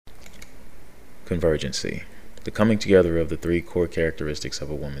Convergency. The coming together of the three core characteristics of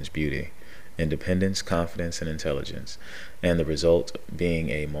a woman's beauty: independence, confidence, and intelligence, and the result being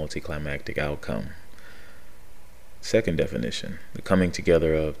a multiclimactic outcome. Second definition: the coming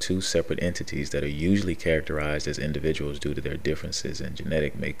together of two separate entities that are usually characterized as individuals due to their differences in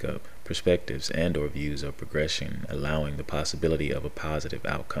genetic makeup, perspectives, and/or views of progression, allowing the possibility of a positive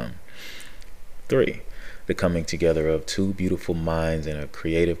outcome. 3. The coming together of two beautiful minds in a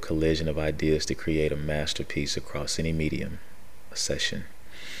creative collision of ideas to create a masterpiece across any medium, a session.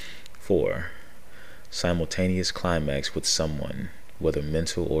 4. Simultaneous climax with someone, whether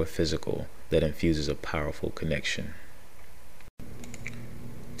mental or physical, that infuses a powerful connection.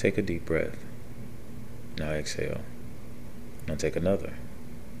 Take a deep breath. Now exhale. Now take another.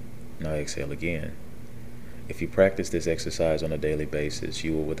 Now exhale again. If you practice this exercise on a daily basis,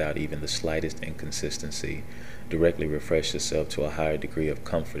 you will, without even the slightest inconsistency, directly refresh yourself to a higher degree of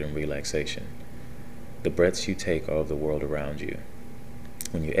comfort and relaxation. The breaths you take are of the world around you.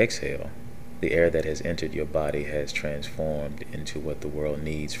 When you exhale, the air that has entered your body has transformed into what the world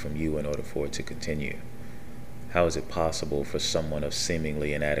needs from you in order for it to continue. How is it possible for someone of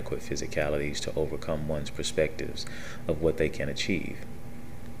seemingly inadequate physicalities to overcome one's perspectives of what they can achieve?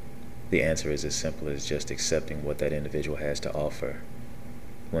 The answer is as simple as just accepting what that individual has to offer.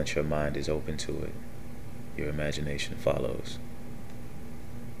 Once your mind is open to it, your imagination follows.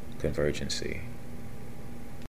 Convergency.